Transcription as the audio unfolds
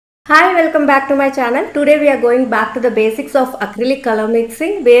Hi, welcome back to my channel. Today we are going back to the basics of acrylic color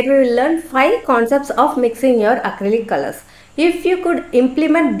mixing, where we will learn 5 concepts of mixing your acrylic colors. If you could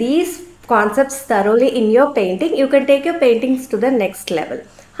implement these concepts thoroughly in your painting, you can take your paintings to the next level.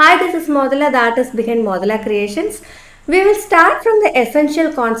 Hi, this is Modula, the artist behind Modula Creations. We will start from the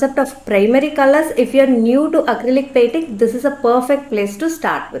essential concept of primary colors. If you are new to acrylic painting, this is a perfect place to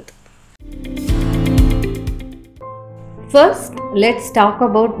start with. First, let's talk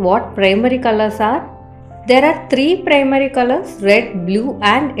about what primary colors are. There are 3 primary colors: red, blue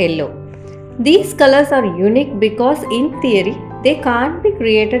and yellow. These colors are unique because in theory, they can't be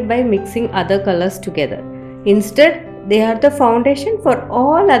created by mixing other colors together. Instead, they are the foundation for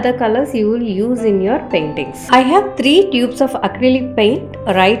all other colors you will use in your paintings. I have 3 tubes of acrylic paint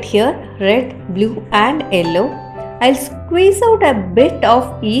right here: red, blue and yellow. I'll squeeze out a bit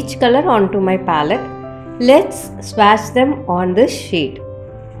of each color onto my palette. Let's swatch them on this sheet.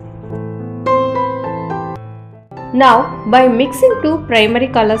 Now, by mixing 2 primary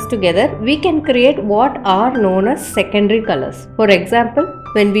colors together, we can create what are known as secondary colors. For example,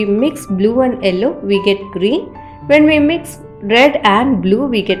 when we mix blue and yellow, we get green. When we mix red and blue,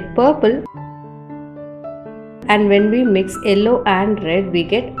 we get purple. And when we mix yellow and red, we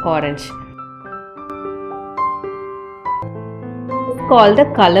get orange. Called the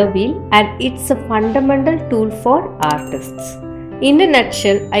color wheel, and it's a fundamental tool for artists. In a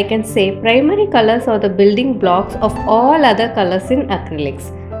nutshell, I can say primary colors are the building blocks of all other colors in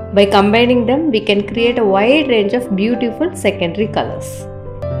acrylics. By combining them, we can create a wide range of beautiful secondary colors.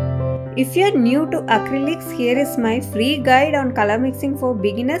 If you are new to acrylics, here is my free guide on color mixing for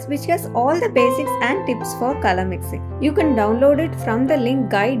beginners, which has all the basics and tips for color mixing. You can download it from the link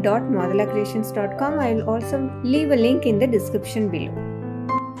guide.modulacreations.com. I will also leave a link in the description below.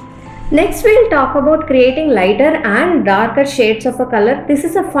 Next, we will talk about creating lighter and darker shades of a color. This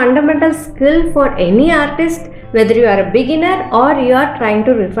is a fundamental skill for any artist, whether you are a beginner or you are trying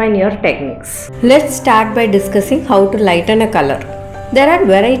to refine your techniques. Let's start by discussing how to lighten a color. There are a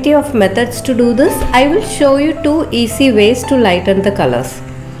variety of methods to do this. I will show you 2 easy ways to lighten the colors.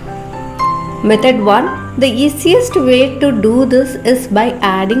 Method 1. The easiest way to do this is by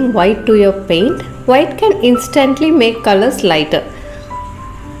adding white to your paint. White can instantly make colors lighter.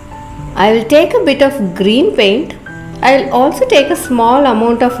 I will take a bit of green paint. I will also take a small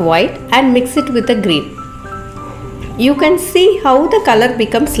amount of white and mix it with the green. You can see how the color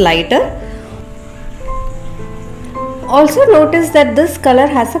becomes lighter. Also notice that this color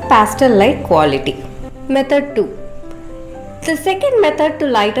has a pastel-like quality. Method 2. The second method to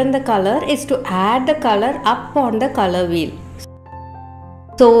lighten the color is to add the color up on the color wheel.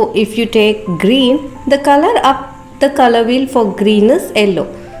 So if you take green, the color up the color wheel for green is yellow.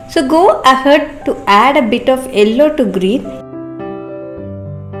 So go ahead to add a bit of yellow to green.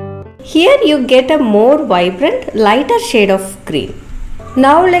 Here you get a more vibrant, lighter shade of green.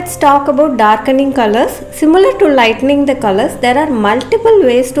 Now let's talk about darkening colors. Similar to lightening the colors, there are multiple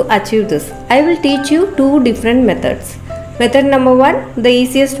ways to achieve this. I will teach you 2 different methods. Method number 1, the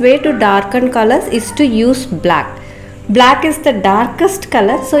easiest way to darken colors is to use black. Black is the darkest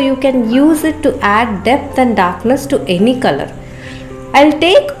color, so you can use it to add depth and darkness to any color. I'll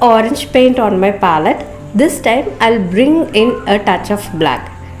take orange paint on my palette. This time I'll bring in a touch of black.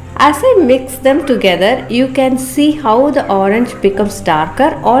 As I mix them together, you can see how the orange becomes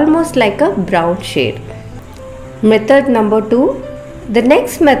darker, almost like a brown shade. Method number 2. The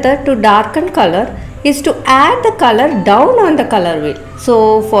next method to darken color is to add the color down on the color wheel.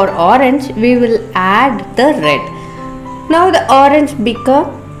 So for orange, we will add the red. Now the orange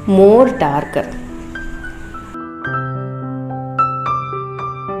becomes more darker.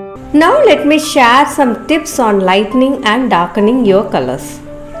 Now let me share some tips on lightening and darkening your colors.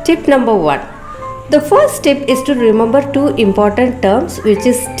 Tip number 1. The first tip is to remember 2 important terms, which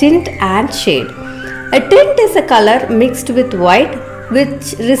is tint and shade. A tint is a color mixed with white,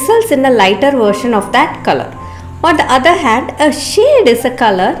 which results in a lighter version of that color. On the other hand, a shade is a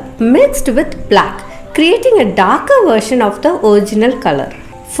color mixed with black, creating a darker version of the original color.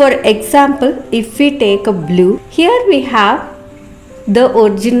 For example, if we take a blue, here we have the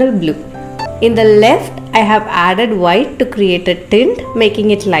original blue. In the left, I have added white to create a tint, making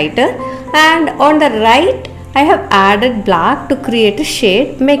it lighter, and on the right, I have added black to create a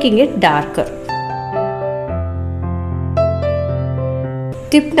shade, making it darker.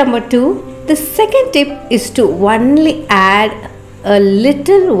 Tip number 2. The second tip is to only add a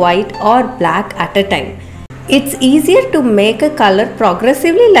little white or black at a time. It's easier to make a color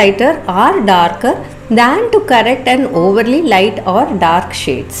progressively lighter or darker than to correct an overly light or dark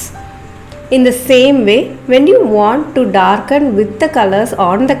shades. In the same way, when you want to darken with the colors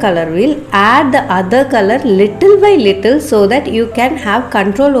on the color wheel, add the other color little by little so that you can have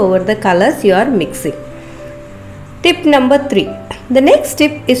control over the colors you are mixing. Tip number 3. The next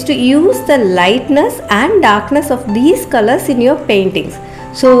tip is to use the lightness and darkness of these colors in your paintings.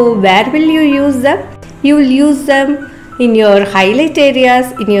 So where will you use them? You will use them in your highlight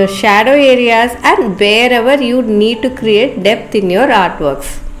areas, in your shadow areas, and wherever you need to create depth in your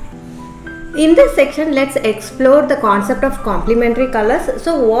artworks. In this section, let's explore the concept of complementary colors.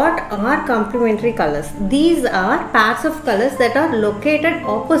 So what are complementary colors? These are pairs of colors that are located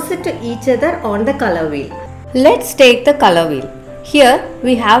opposite to each other on the color wheel. Let's take the color wheel. Here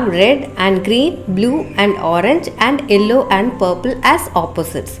we have red and green, blue and orange, and yellow and purple as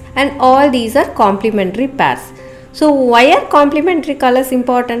opposites, and all these are complementary pairs. So why are complementary colors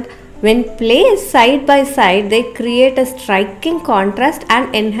important? When placed side by side, they create a striking contrast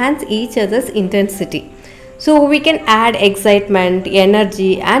and enhance each other's intensity. So we can add excitement,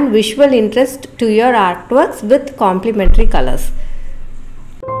 energy and visual interest to your artworks with complementary colors.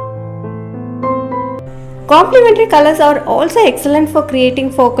 Complementary colors are also excellent for creating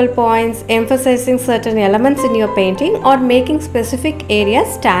focal points, emphasizing certain elements in your painting, or making specific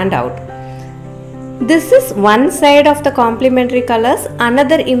areas stand out. This is one side of the complementary colors.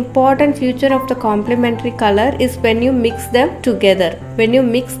 Another important feature of the complementary color is when you mix them together. When you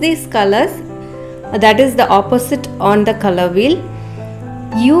mix these colors, that is the opposite on the color wheel,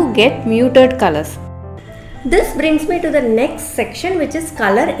 you get muted colors. This brings me to the next section, which is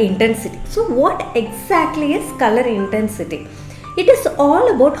color intensity. So what exactly is color intensity? It is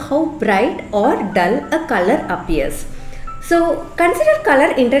all about how bright or dull a color appears. So consider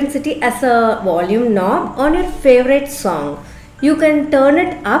color intensity as a volume knob on your favorite song. You can turn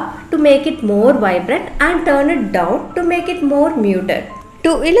it up to make it more vibrant and turn it down to make it more muted.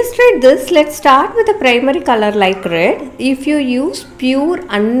 To illustrate this, let's start with a primary color like red. If you use pure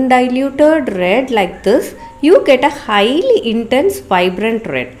undiluted red like this, you get a highly intense vibrant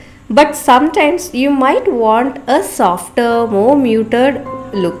red. But sometimes you might want a softer, more muted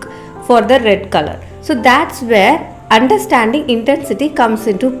look for the red color. So that's where understanding intensity comes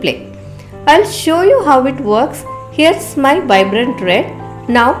into play. I'll show you how it works. Here's my vibrant red.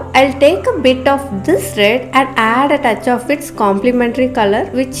 Now I'll take a bit of this red and add a touch of its complementary color,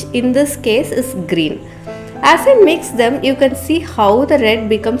 which in this case is green. As I mix them, you can see how the red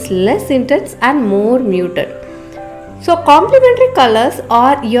becomes less intense and more muted. So complementary colors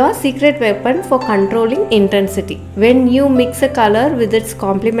are your secret weapon for controlling intensity. When you mix a color with its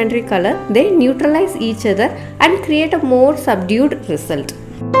complementary color, they neutralize each other and create a more subdued result.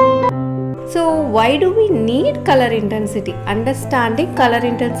 So why do we need color intensity? Understanding color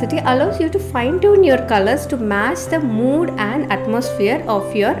intensity allows you to fine-tune your colors to match the mood and atmosphere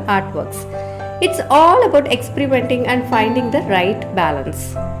of your artworks. It's all about experimenting and finding the right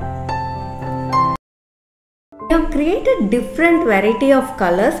balance. We have created different variety of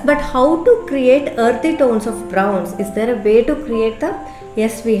colors, but how to create earthy tones of browns? Is there a way to create them?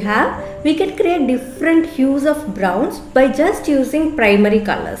 Yes, we have. We can create different hues of browns by just using primary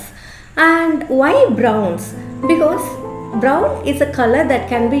colors. And why browns? Because brown is a color that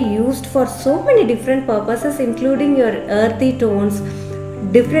can be used for so many different purposes, including your earthy tones,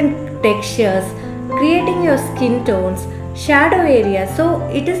 different textures, creating your skin tones, shadow areas. So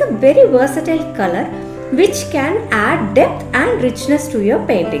it is a very versatile color which can add depth and richness to your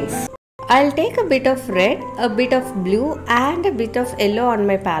paintings. I'll take a bit of red, a bit of blue and a bit of yellow on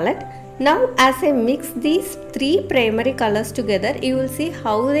my palette. Now as I mix these three primary colors together, you will see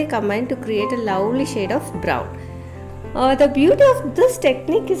how they combine to create a lovely shade of brown. The beauty of this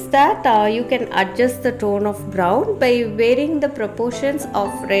technique is that you can adjust the tone of brown by varying the proportions of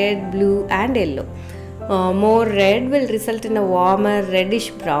red, blue and yellow. More red will result in a warmer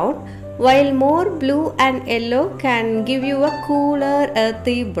reddish brown, while more blue and yellow can give you a cooler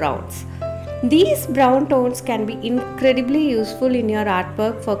earthy browns. These brown tones can be incredibly useful in your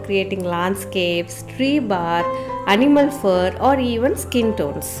artwork for creating landscapes, tree bark, animal fur or even skin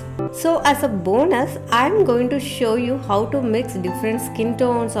tones. So as a bonus, I am going to show you how to mix different skin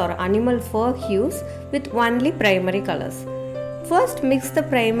tones or animal fur hues with only primary colors. First mix the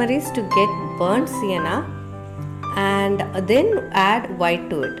primaries to get burnt sienna and then add white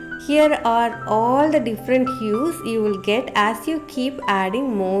to it. Here are all the different hues you will get as you keep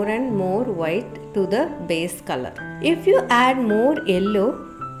adding more and more white to the base color. If you add more yellow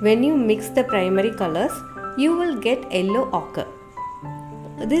when you mix the primary colors, you will get yellow ochre.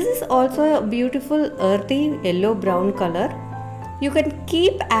 This is also a beautiful earthy yellow-brown color. You can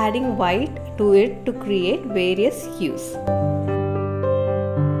keep adding white to it to create various hues.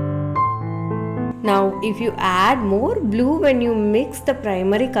 Now if you add more blue when you mix the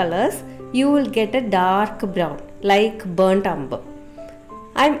primary colors, you will get a dark brown like burnt umber.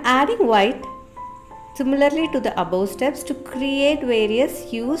 I am adding white similarly to the above steps to create various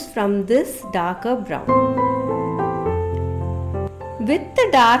hues from this darker brown. With the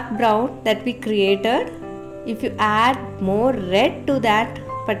dark brown that we created, if you add more red to that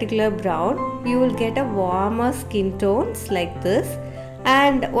particular brown, you will get a warmer skin tones like this.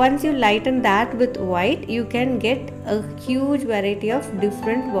 And once you lighten that with white, you can get a huge variety of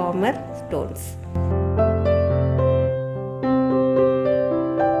different warmer tones.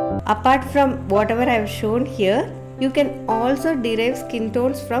 Apart from whatever I have shown here, you can also derive skin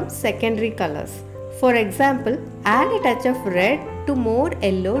tones from secondary colors. For example, add a touch of red to more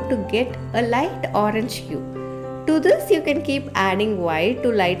yellow to get a light orange hue. To this you can keep adding white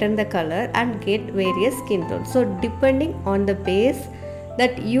to lighten the color and get various skin tones. So depending on the base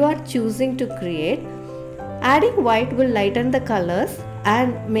that you are choosing to create, adding white will lighten the colors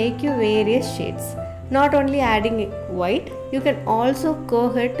and make you various shades. Not only adding white, you can also go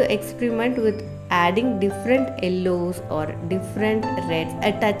ahead to experiment with adding different yellows or different reds,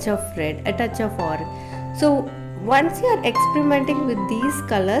 a touch of red, a touch of orange. So once you are experimenting with these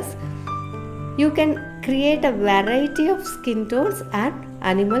colors, you can create a variety of skin tones and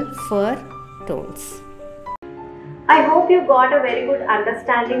animal fur tones. I hope you got a very good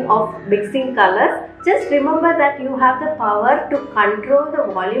understanding of mixing colors. Just remember that you have the power to control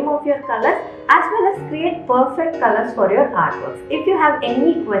the volume of your colors as well as create perfect colors for your artworks. If you have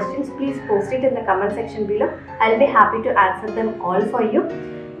any questions, please post it in the comment section below. I'll be happy to answer them all for you.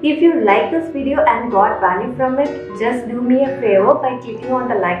 If you like this video and got value from it, just do me a favor by clicking on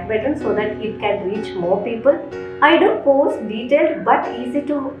the like button so that it can reach more people. I do post detailed but easy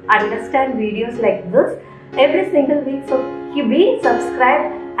to understand videos like this every single week, so be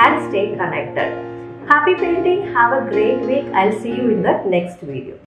subscribed and stay connected. Happy painting, have a great week. I'll see you in the next video.